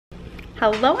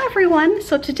Hello everyone.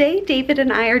 So today David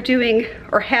and I are doing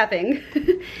or having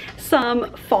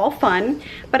some fall fun,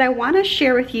 but I want to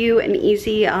share with you an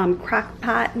easy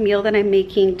crock-pot meal that I'm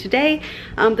making today.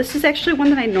 This is actually one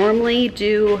that I normally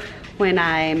do when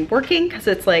I'm working because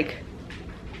it's like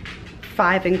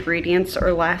 5 ingredients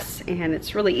or less and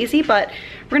it's really easy, but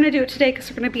we're gonna do it today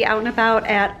because we're gonna be out and about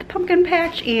at the pumpkin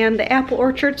patch and the apple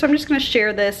orchard. So I'm just gonna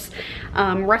share this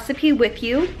recipe with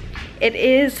you.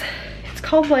 It's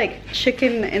called like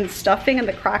chicken and stuffing in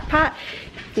the crock pot,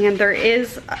 and there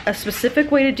is a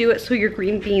specific way to do it so your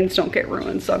green beans don't get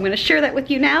ruined. So I'm going to share that with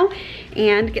you now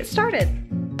and get started.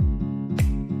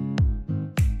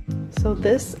 So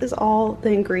this is all the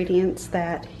ingredients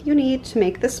that you need to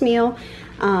make this meal.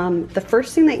 The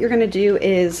first thing that you're going to do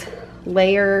is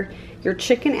layer your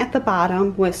chicken at the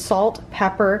bottom with salt,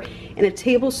 pepper, and a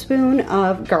tablespoon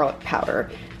of garlic powder.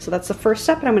 So that's the first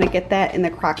step, and I'm gonna get that in the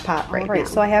crock pot right now.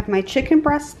 So I have my chicken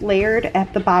breast layered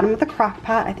at the bottom of the crock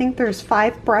pot. I think there's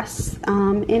 5 breasts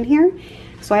in here.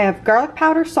 So I have garlic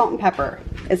powder, salt, and pepper.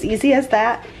 As easy as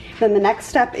that. Then the next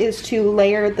step is to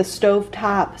layer the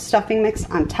stovetop stuffing mix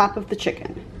on top of the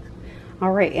chicken.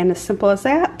 All right, and as simple as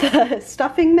that, the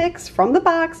stuffing mix from the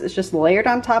box is just layered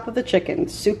on top of the chicken.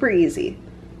 Super easy.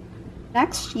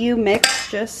 Next, you mix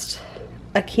just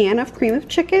a can of cream of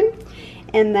chicken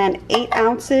and then 8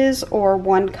 ounces or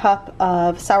 1 cup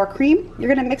of sour cream.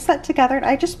 You're gonna mix that together. And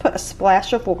I just put a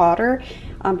splash of water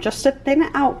just to thin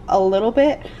it out a little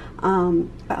bit.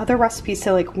 Other recipes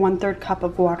say like 1/3 cup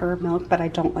of water or milk, but I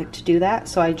don't like to do that.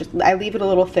 So I leave it a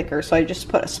little thicker. So I just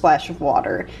put a splash of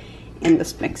water in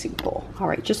this mixing bowl. All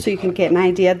right, just so you can get an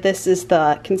idea, this is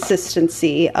the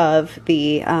consistency of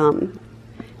the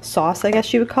sauce, I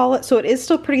guess you would call it. So it is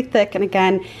still pretty thick, and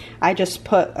again, I just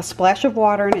put a splash of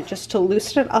water in it just to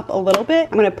loosen it up a little bit.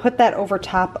 I'm gonna put that over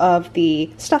top of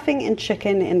the stuffing and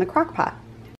chicken in the crock pot.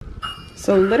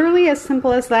 So literally as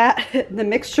simple as that. The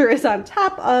mixture is on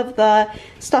top of the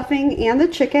stuffing and the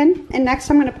chicken, and next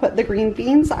I'm gonna put the green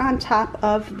beans on top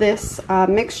of this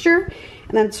mixture,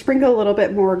 and then sprinkle a little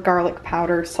bit more garlic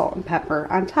powder, salt, and pepper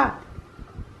on top.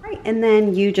 And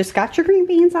then you just got your green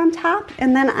beans on top,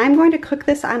 and then I'm going to cook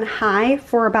this on high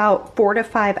for about 4 to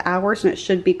 5 hours, and it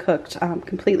should be cooked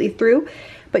completely through,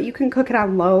 but you can cook it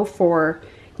on low for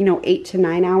 8 to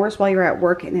 9 hours while you're at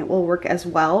work, and it will work as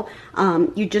well.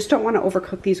 You just don't want to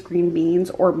overcook these green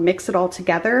beans or mix it all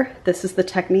together. This is the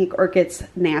technique, or it gets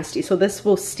nasty. So this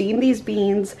will steam these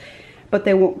beans, but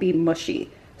they won't be mushy.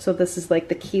 So this is like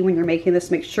the key when you're making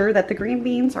this. Make sure that the green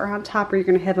beans are on top or you're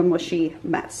going to have a mushy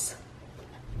mess.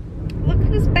 Look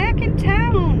who's back in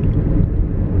town.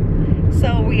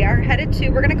 So we are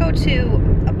we're gonna go to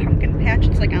a pumpkin patch.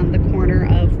 It's like on the corner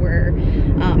of where,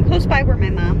 close by where my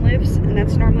mom lives, and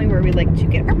that's normally where we like to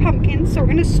get our pumpkins. So we're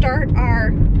gonna start our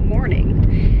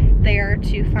morning there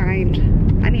to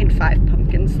find, I need 5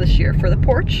 pumpkins this year for the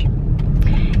porch.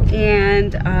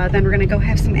 And then we're gonna go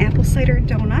have some apple cider and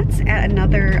donuts at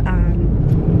another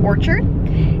orchard,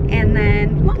 and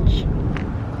then lunch.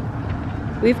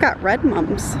 We've got red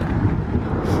mums. I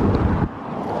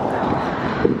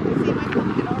see my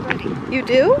pumpkin already. You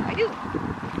do? I do.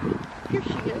 Here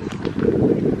she is.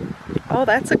 Oh,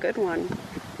 that's a good one.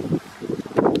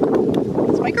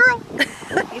 That's my girl.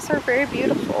 These are very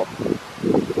beautiful.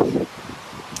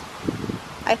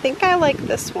 I think I like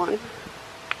this one.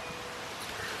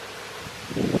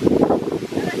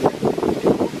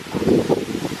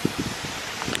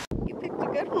 You picked a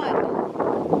good one.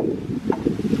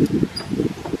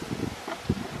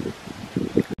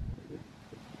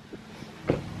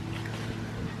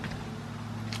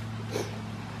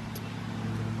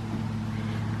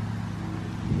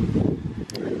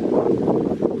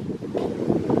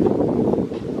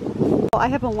 I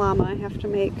have a llama I have to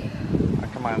make. How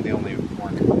come I'm the only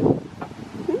one?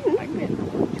 I can make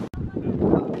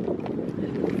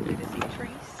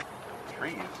trees.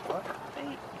 Trees? What?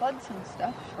 Buds and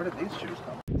stuff. Where did these shoes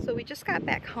come? So we just got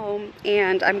back home,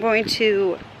 and I'm going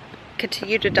to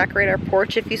continue to decorate our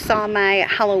porch. If you saw my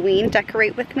Halloween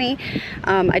decorate with me,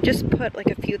 I just put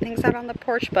like a few things out on the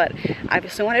porch, but I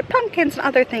obviously wanted pumpkins and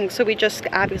other things, so we just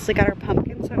obviously got our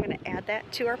pumpkins, so I'm going to add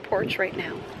that to our porch right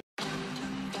now.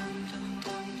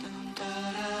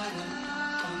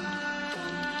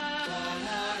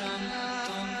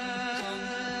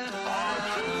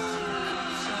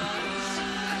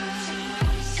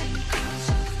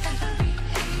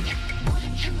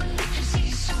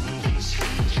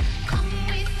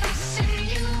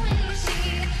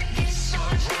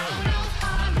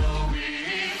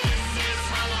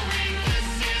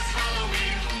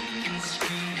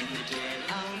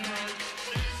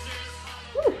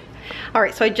 Woo. All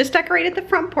right, so I just decorated the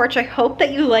front porch. I hope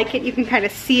that you like it. You can kind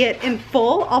of see it in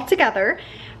full all together.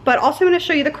 But also I'm gonna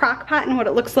show you the crock pot and what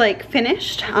it looks like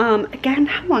finished. Again,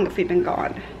 how long have we been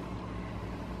gone?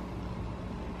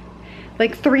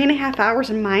 Like 3.5 hours,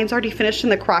 and mine's already finished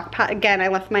in the crock pot. Again, I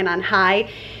left mine on high,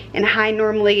 and high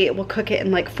normally it will cook it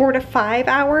in like 4 to 5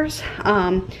 hours.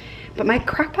 But my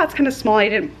crock pot's kind of small. I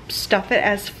didn't stuff it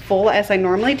as full as I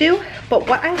normally do. But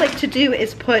what I like to do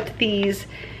is put these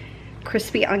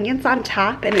crispy onions on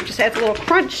top, and it just adds a little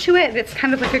crunch to it, and it's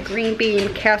kind of like a green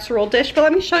bean casserole dish. But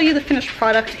let me show you the finished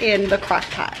product in the crock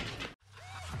pot.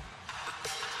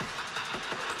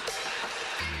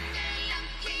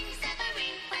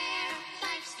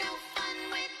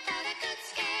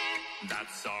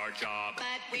 That's our job, but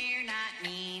we're not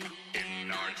mean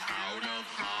in our town of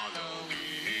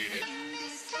Halloween. In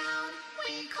this town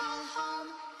we call home,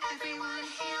 everyone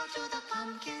hail to the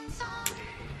pumpkin song.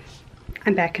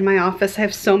 I'm back in my office. I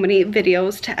have so many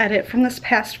videos to edit from this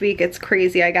past week. It's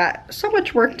crazy. I got so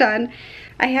much work done.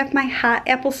 I have my hot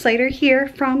apple cider here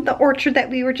from the orchard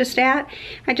that we were just at.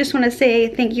 I just want to say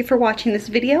thank you for watching this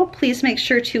video. Please make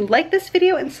sure to like this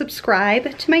video and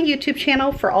subscribe to my YouTube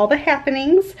channel for all the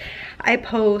happenings. I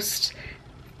post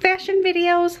fashion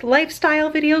videos,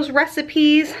 lifestyle videos,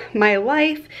 recipes, my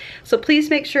life. So please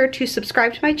make sure to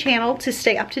subscribe to my channel to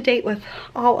stay up to date with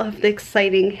all of the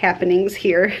exciting happenings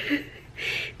here.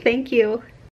 Thank you.